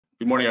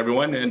Good morning,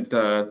 everyone, and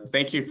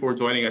thank you for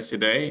joining us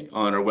today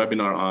on our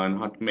webinar on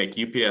how to make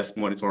UPS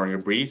monitoring a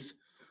breeze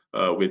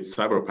with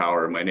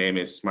CyberPower. My name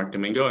is Mark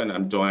Domingo, and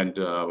I'm joined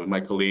with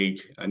my colleague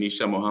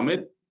Anisha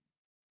Mohammed.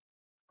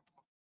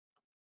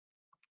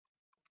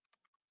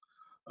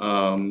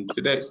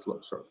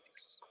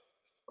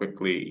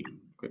 Quickly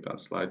click on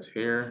slides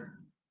here.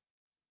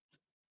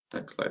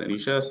 Next slide,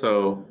 Anisha.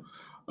 So,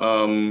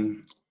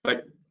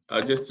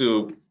 just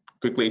to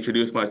quickly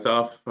introduce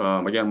myself,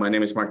 again, my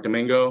name is Mark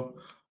Domingo.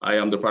 I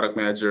am the product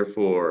manager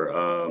for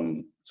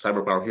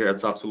CyberPower here at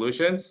Soft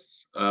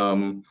Solutions.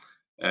 And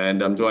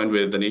I'm joined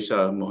with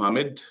Anisha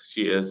Mohammed.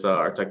 She is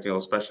our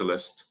technical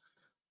specialist.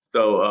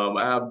 So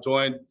I have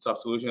joined Soft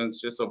Solutions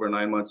just over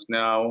 9 months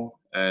now.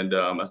 And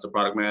as the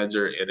product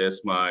manager, it is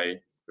my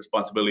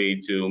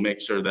responsibility to make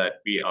sure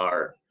that we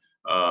are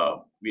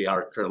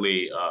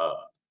currently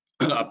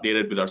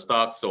updated with our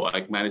stocks. So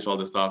I manage all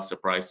the stocks, the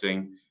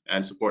pricing,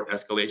 and support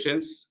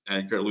escalations.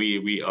 And currently,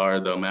 we are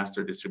the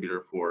master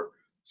distributor for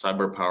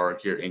CyberPower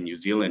here in New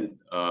Zealand.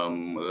 A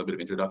little bit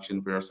of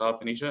introduction for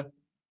yourself, Anisha.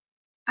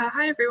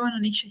 Hi everyone,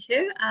 Anisha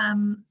here.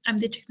 I'm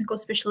the technical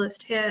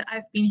specialist here.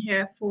 I've been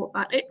here for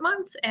about 8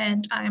 months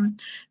and I'm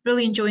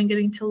really enjoying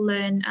getting to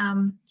learn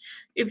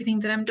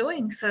everything that I'm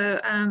doing. So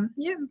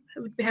yeah, I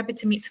would be happy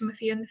to meet some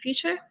of you in the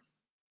future.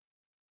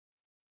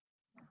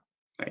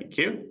 Thank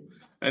you.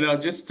 And now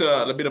just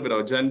a bit of an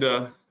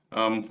agenda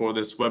for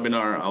this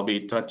webinar. I'll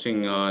be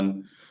touching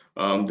on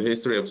the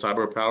history of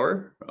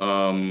CyberPower,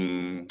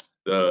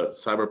 the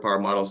CyberPower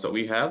models that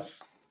we have,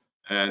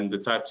 and the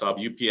types of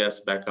UPS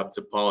backup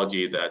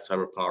topology that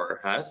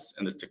CyberPower has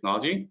and the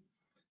technology.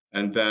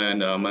 And then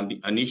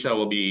Anisha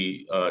will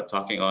be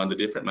talking on the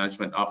different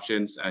management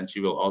options, and she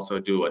will also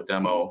do a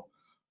demo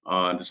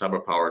on the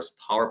CyberPower's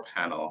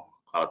PowerPanel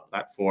cloud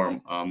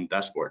platform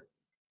dashboard.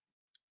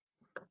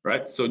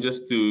 Right, so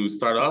just to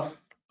start off,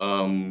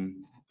 the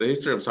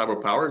history of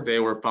CyberPower, they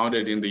were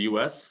founded in the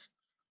US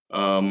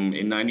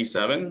in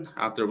 '97,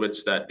 after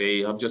which that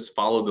they have just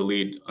followed the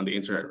lead on the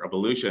internet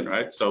revolution,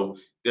 right? So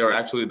they are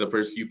actually the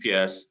first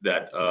UPS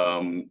that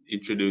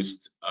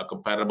introduced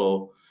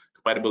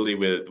compatibility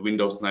with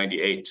Windows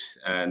 98,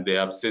 and they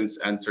have since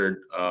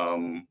entered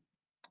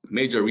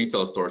major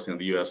retail stores in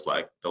the US,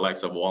 like the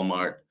likes of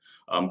Walmart,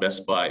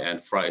 Best Buy,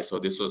 and Fry. So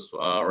this was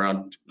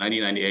around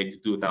 1998 to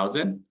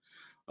 2000.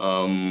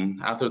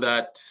 After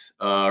that,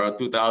 around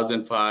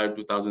 2005,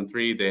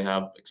 2003, they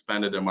have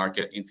expanded their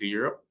market into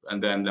Europe,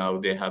 and then now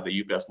they have the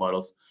UPS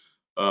models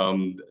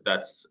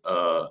that's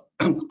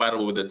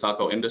compatible with the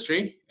telco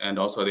industry, and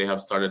also they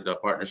have started a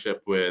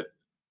partnership with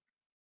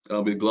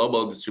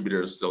global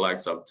distributors, the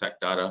likes of Tech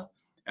Data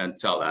and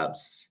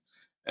Tellabs.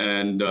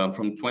 And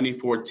from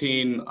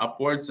 2014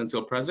 upwards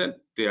until present,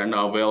 they are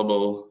now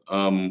available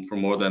for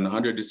more than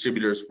 100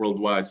 distributors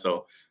worldwide.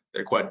 So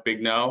they're quite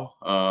big now.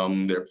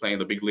 They're playing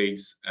the big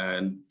leagues,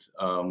 and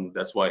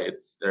that's why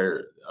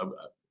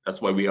that's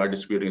why we are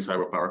distributing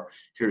CyberPower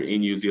here in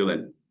New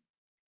Zealand.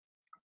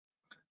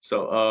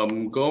 So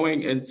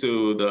going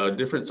into the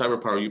different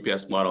CyberPower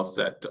UPS models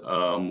that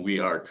we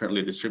are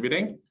currently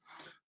distributing,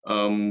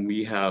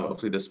 we have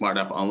obviously the Smart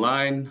App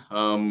Online.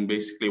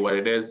 Basically, what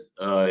it is,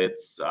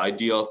 it's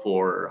ideal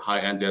for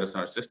high-end data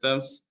center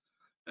systems.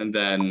 And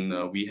then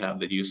we have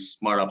the new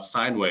Smart App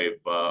Sine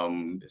Wave.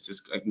 This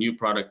is a new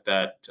product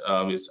that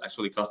is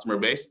actually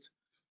customer-based.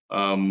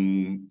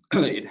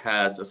 It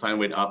has a sine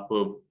wave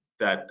output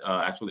that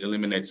actually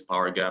eliminates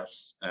power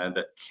gaps and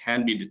that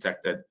can be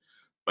detected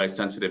by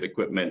sensitive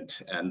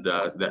equipment, and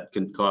that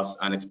can cause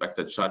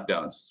unexpected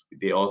shutdowns.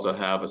 They also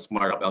have a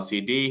Smart App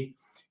LCD.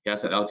 It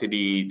has an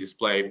LCD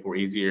display for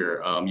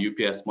easier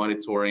UPS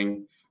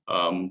monitoring,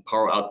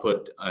 power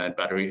output, and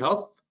battery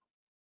health.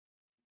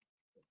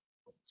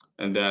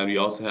 And then we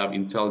also have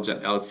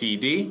Intelligent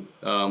LCD.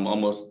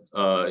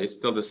 It's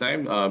still the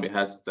same. It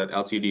has that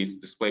LCD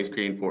display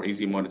screen for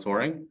easy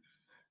monitoring.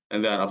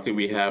 And then after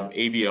we have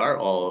AVR,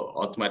 all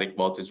automatic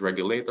voltage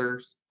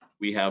regulators.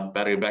 We have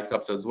battery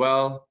backups as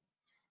well.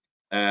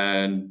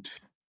 And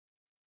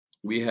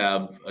we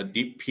have a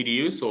deep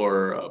PDUs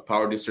or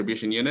power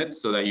distribution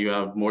units, so that you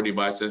have more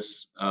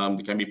devices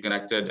that can be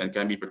connected and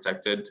can be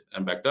protected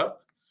and backed up.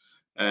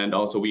 And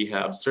also we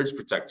have surge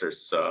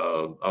protectors.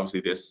 Obviously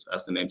this,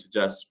 as the name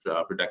suggests,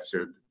 protects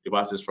your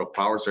devices from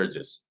power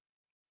surges.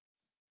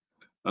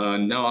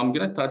 Now I'm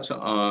gonna touch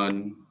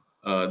on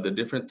the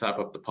different type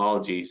of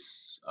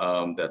topologies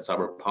that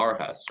CyberPower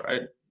has,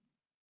 right?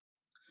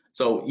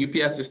 So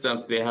UPS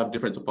systems, they have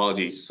different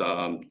topologies.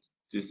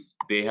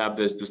 They have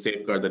this to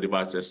safeguard the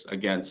devices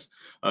against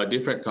a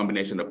different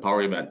combination of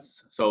power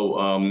events. So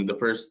the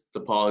first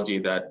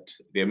topology that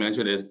they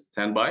mentioned is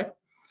standby.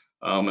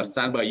 A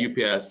standby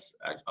UPS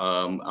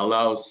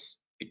allows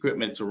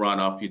equipment to run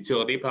off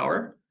utility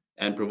power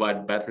and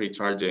provide battery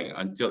charging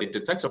until it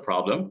detects a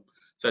problem,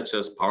 such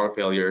as power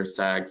failure,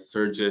 sags,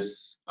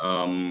 surges.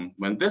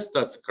 When this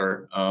does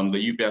occur,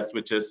 the UPS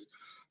switches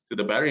to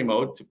the battery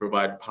mode to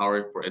provide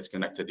power for its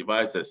connected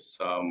devices.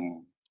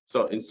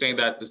 So in saying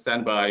that, the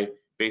standby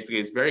basically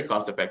is very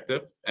cost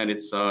effective, and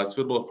it's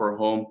suitable for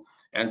home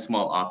and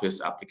small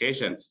office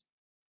applications.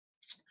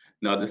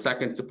 Now, the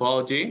second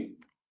topology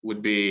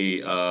would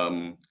be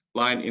line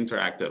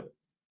interactive.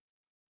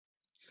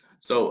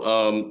 So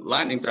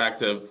line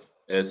interactive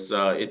is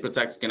it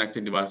protects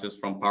connected devices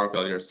from power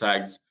failure,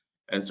 sags,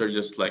 and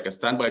surges like a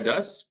standby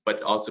does,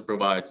 but also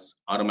provides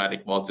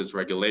automatic voltage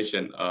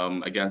regulation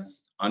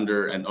against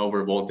under and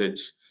over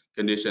voltage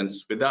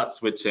conditions without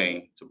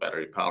switching to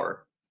battery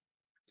power.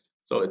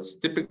 So it's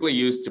typically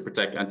used to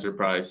protect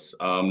enterprise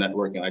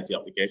network and IT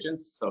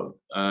applications. So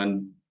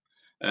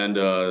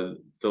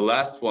the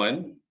last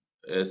one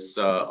is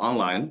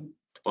online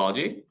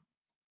topology.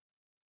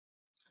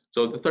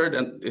 So the third,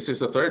 and this is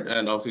the third,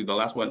 and obviously the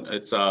last one,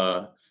 it's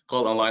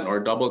called online or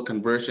double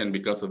conversion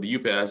because of the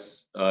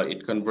UPS.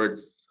 It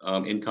converts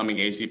incoming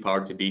AC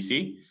power to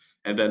DC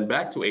and then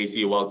back to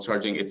AC while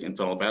charging its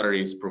internal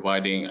batteries,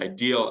 providing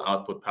ideal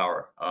output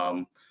power.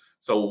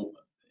 So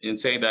in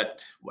saying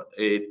that,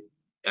 it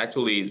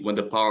actually, when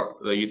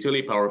the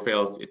utility power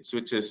fails, it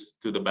switches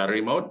to the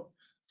battery mode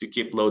to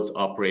keep loads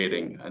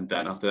operating, and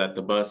then after that,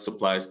 the bus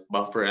supplies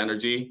buffer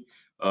energy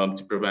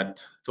to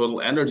prevent total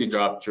energy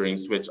drop during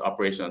switch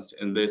operations.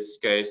 In this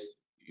case,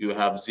 you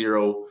have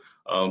zero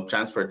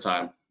transfer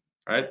time,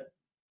 right?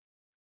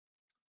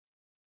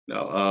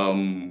 Now,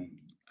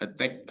 I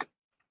think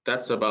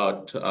that's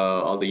about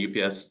all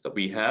the UPS that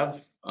we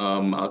have.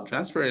 I'll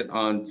transfer it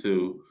on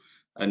to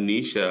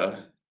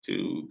Anisha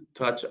to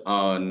touch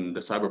on the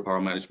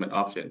CyberPower management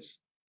options.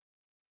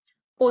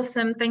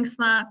 Awesome, thanks,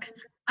 Mark.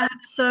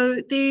 So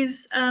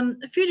there's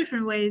a few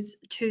different ways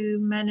to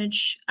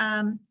manage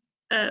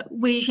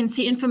where you can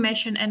see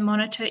information and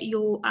monitor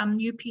your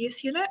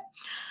UPS unit.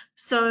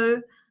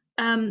 So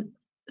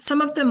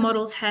some of the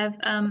models have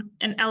an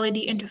LED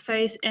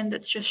interface, and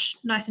that's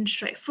just nice and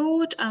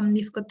straightforward.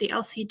 You've got the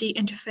LCD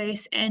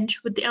interface, and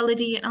with the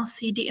LED and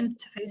LCD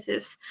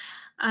interfaces,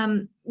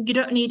 you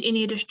don't need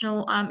any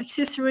additional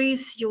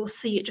accessories. You'll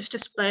see it just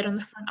displayed on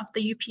the front of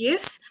the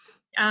UPS.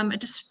 It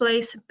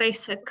displays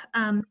basic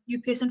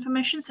UPS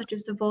information such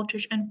as the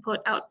voltage input,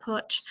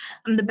 output,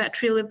 the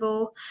battery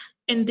level,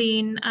 and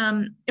then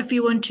if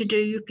you want to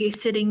do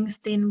UPS settings,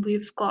 then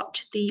we've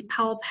got the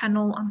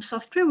PowerPanel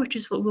software, which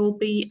is what we'll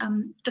be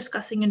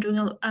discussing and doing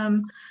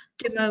a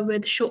demo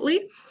with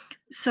shortly.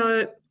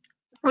 So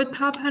with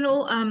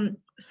PowerPanel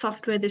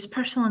software, there's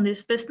personal and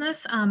there's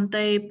business.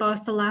 They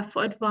both allow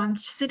for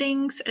advanced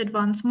settings,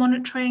 advanced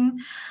monitoring,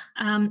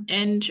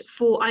 and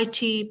for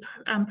IT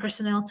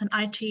personnel and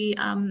IT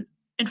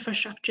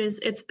infrastructures,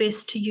 it's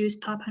best to use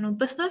PowerPanel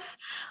Business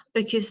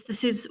because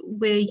this is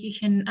where you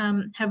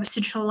can have a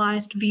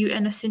centralized view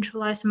and a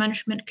centralized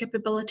management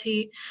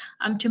capability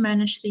to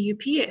manage the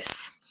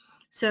UPS.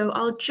 So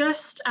I'll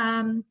just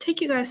take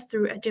you guys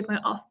through a demo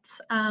of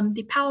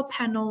the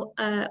PowerPanel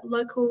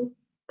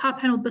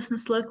PowerPanel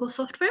Business Local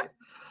software.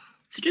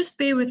 So just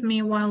bear with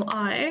me while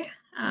I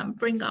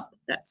bring up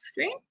that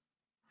screen.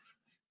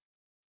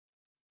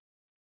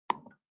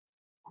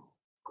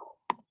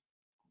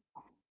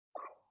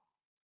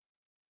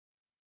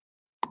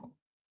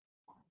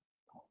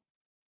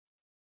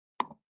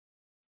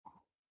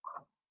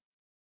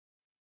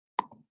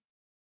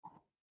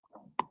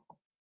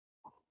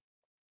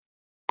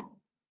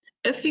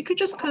 If you could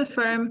just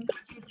confirm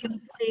you can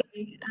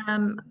see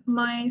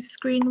my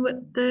screen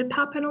with the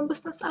PowerPanel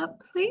Business app,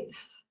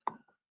 please.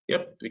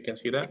 Yep, we can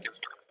see that.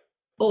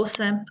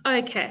 Awesome.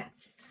 Okay,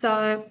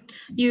 so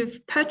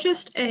you've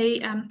purchased a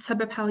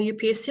CyberPower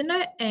UPS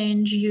unit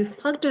and you've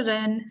plugged it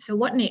in. So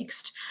what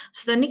next?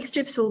 So the next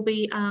steps will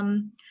be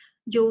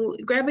you'll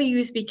grab a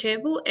USB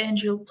cable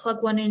and you'll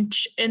plug one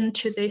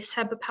into the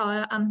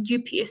CyberPower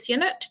UPS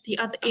unit. The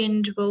other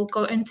end will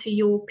go into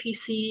your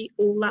PC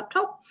or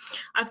laptop.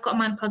 I've got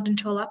mine plugged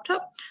into a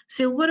laptop.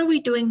 So what are we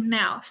doing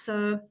now?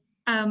 So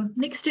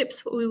next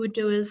steps, what we would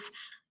do is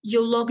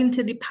you'll log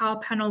into the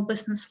PowerPanel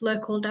Business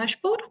Local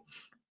dashboard.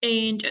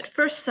 And at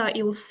first sight,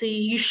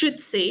 you should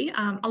see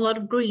a lot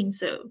of green.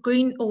 So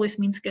green always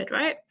means good,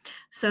 right?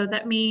 So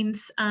that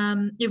means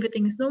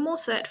everything is normal.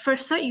 So at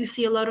first sight, you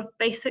see a lot of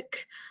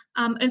basic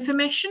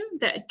information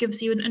that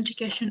gives you an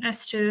indication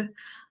as to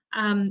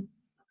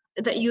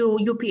that your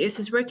UPS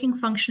is working,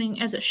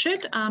 functioning as it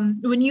should.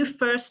 When you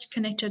first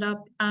connect it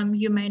up,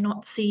 you may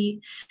not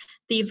see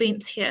the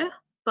events here,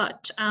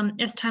 but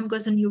as time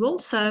goes on, you will.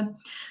 So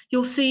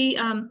you'll see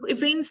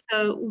events.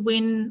 So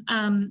when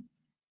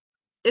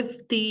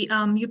if the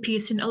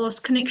UPS unit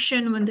lost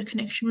connection, when the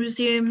connection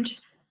resumed,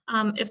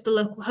 if the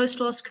local host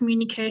lost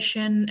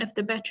communication, if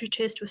the battery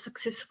test was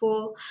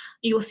successful,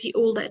 you'll see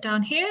all that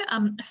down here.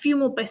 A few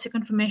more basic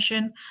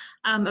information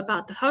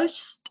about the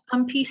host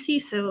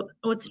PC, so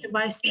what's the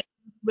device,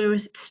 where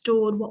is it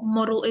stored, what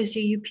model is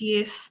your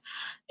UPS,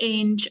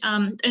 and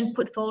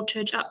input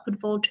voltage, output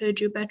voltage,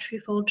 your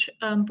battery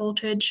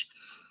voltage.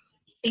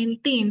 And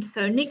then,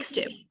 so next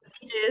step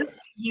is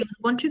you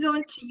want to go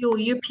into your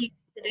UPS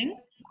setting,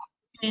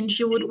 and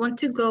you would want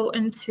to go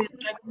into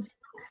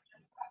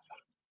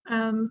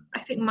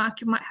I think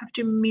Mark, you might have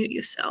to mute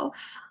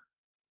yourself.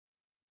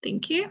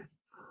 Thank you.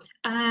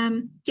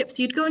 Yep,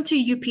 so you'd go into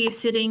UPS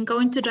setting, go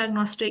into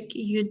diagnostic,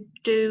 you'd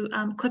do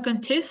click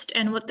on test,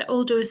 and what that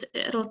will do is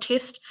it'll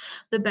test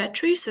the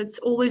battery. So it's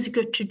always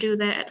good to do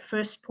that at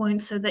first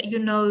point so that you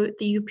know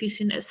the UPS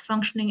unit is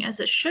functioning as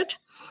it should.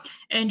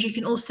 And you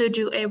can also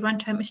do a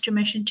runtime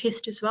estimation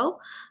test as well.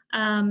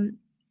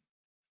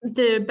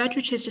 The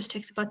battery test just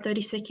takes about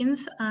 30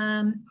 seconds.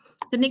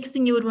 The next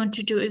thing you would want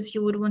to do is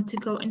you would want to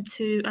go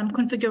into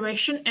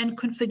configuration and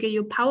configure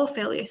your power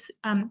failures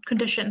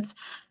conditions.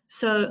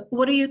 So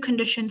what are your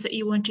conditions that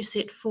you want to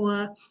set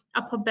for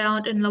upper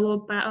bound and lower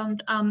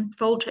bound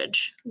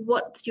voltage?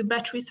 What's your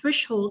battery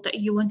threshold that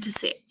you want to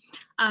set?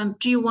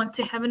 Do you want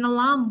to have an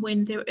alarm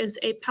when there is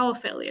a power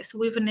failure? So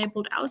we've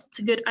enabled ours. It's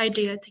a good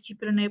idea to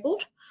keep it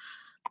enabled.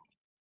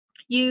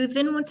 You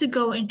then want to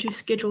go into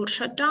scheduled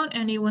shutdown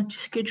and you want to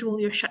schedule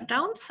your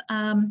shutdowns.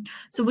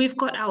 So we've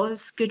got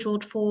ours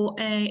scheduled for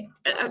a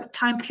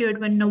time period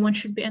when no one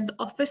should be in the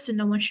office and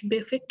no one should be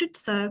affected.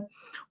 So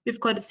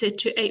we've got it set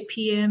to 8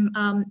 p.m.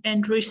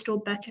 And restore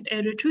back at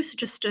 8:02, so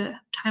just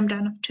a time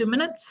down of 2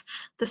 minutes.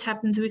 This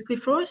happens weekly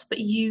for us, but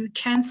you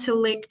can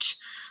select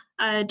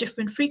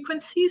different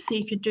frequencies. So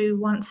you could do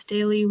once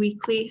daily,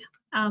 weekly,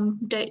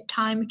 date,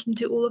 time. You can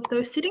do all of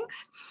those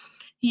settings.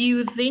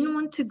 You then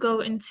want to go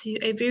into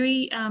a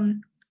very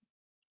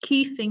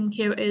key thing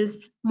here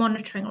is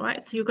monitoring,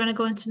 right? So you're going to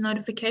go into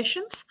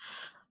notifications.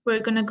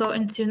 We're going to go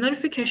into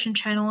notification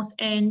channels,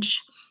 and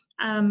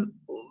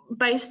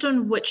based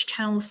on which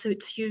channel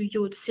suits you,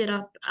 you would set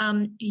up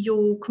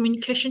your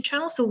communication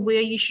channel, so where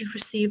you should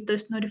receive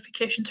those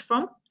notifications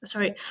from,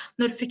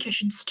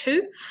 notifications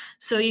to.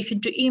 So you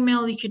could do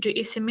email, you could do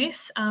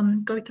SMS,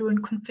 go through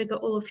and configure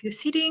all of your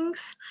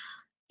settings,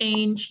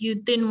 and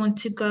you then want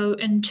to go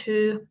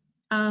into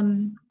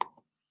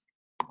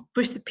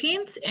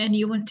recipients, and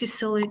you want to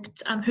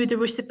select who the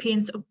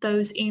recipients of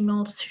those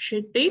emails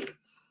should be,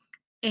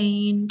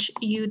 and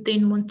you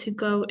then want to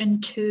go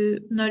into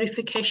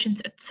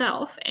notifications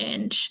itself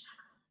and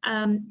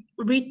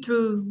read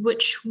through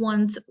which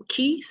ones are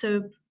key.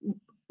 So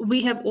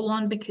we have all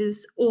on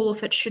because all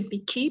of it should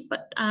be key,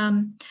 but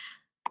then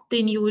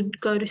you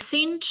would go to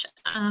send.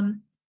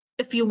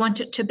 If you want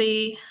it to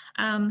be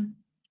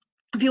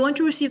if you want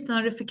to receive the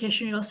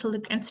notification, you'll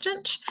select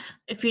instant.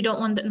 If you don't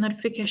want that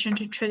notification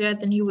to trigger,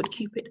 then you would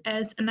keep it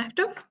as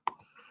inactive.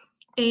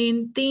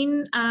 And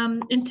then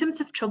in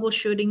terms of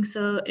troubleshooting,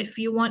 so if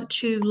you want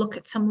to look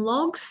at some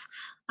logs,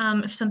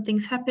 if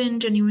something's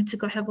happened and you want to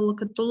go have a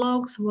look at the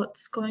logs,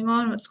 what's going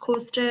on, what's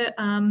caused it,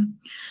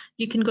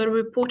 you can go to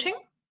reporting.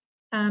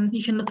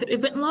 You can look at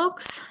event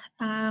logs.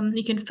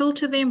 You can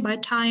filter them by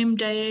time,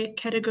 day,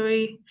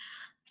 category.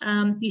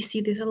 You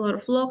see there's a lot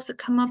of logs that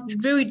come up,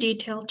 very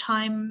detailed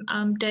time,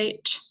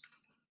 date.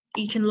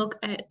 You can look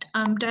at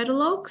data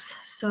logs,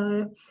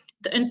 so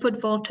the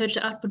input voltage,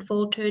 the output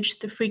voltage,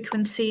 the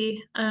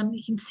frequency.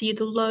 You can see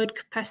the load,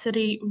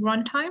 capacity,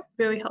 runtime,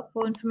 very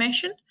helpful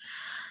information.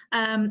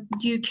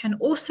 You can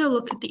also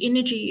look at the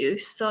energy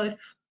use. So if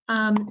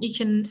you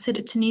can set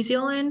it to New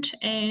Zealand,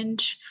 and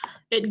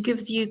it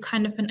gives you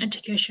kind of an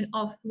indication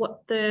of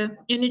what the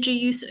energy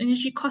use,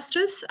 energy cost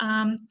is.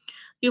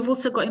 You've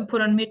also got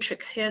input on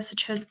metrics here,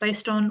 such as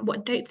based on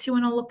what dates you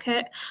want to look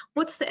at,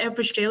 what's the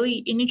average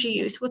daily energy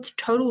use, what's the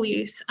total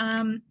use,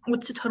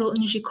 what's the total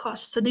energy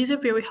cost. So these are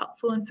very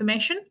helpful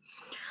information.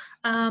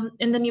 And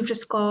then you've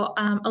just got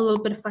a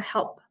little bit of a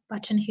help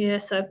button here.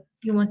 So if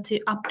you want to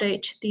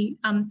update the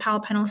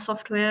PowerPanel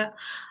software,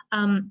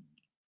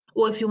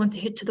 or if you want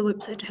to head to the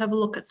website to have a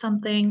look at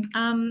something.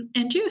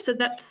 And yeah, so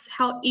that's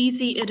how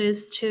easy it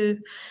is to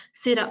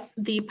set up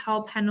the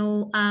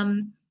PowerPanel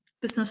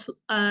business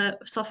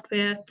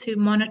software to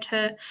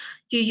monitor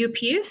your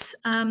UPS.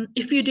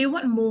 If you do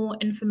want more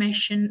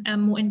information,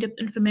 more in-depth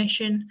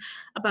information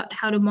about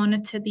how to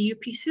monitor the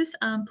UPSs,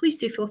 please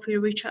do feel free to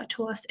reach out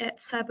to us at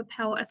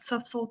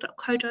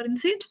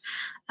cyberpower@softsol.co.nz,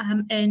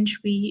 and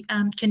we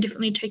can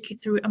definitely take you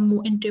through a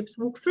more in-depth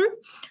walkthrough.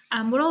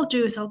 What I'll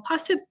do is I'll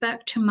pass it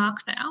back to Mark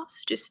now,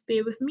 so just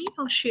bear with me.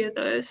 I'll share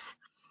those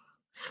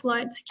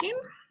slides again.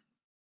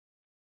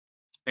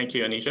 Thank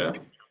you,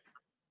 Anisha.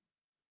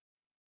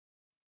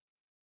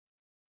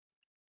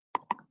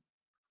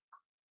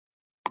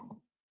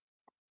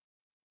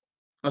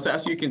 So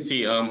as you can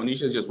see,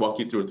 Anisha just walked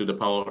you through the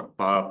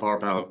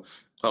PowerPanel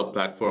cloud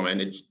platform,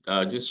 and it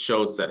just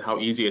shows that how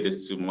easy it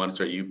is to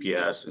monitor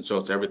UPS, and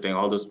shows everything,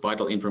 all this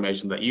vital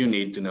information that you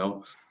need to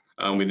know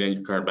within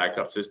your current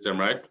backup system,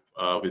 right?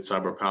 With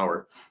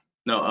CyberPower.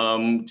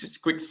 Now, just a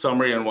quick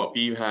summary on what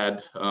we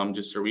had,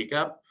 just to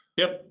recap.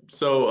 Yep.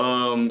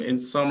 So in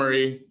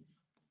summary,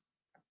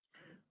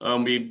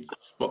 we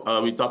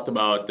talked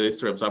about the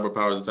history of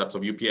CyberPower, the types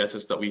of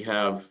UPSs that we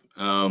have.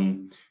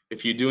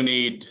 If you do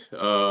need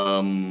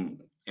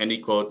any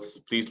quotes,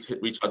 please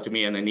reach out to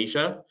me and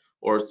Anisha,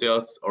 or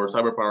sales or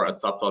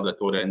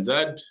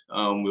cyberpower@softsol.co.nz.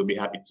 We'll be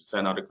happy to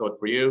send out a code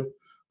for you.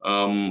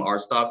 Our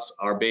stocks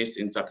are based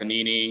in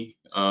Takanini.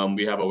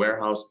 We have a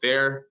warehouse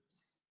there.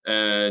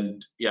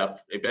 And yeah,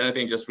 if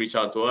anything, just reach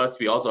out to us.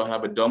 We also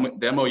have a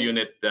demo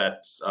unit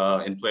that's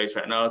in place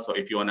right now. So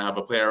if you want to have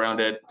a play around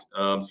it,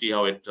 see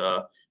how it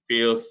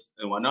feels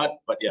and whatnot.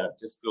 But yeah,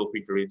 just feel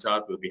free to reach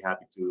out. We'll be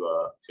happy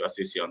to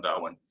assist you on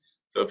that one.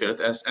 So if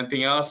there's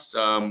anything else,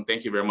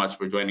 thank you very much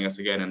for joining us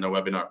again in the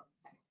webinar.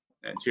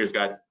 And cheers,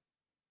 guys.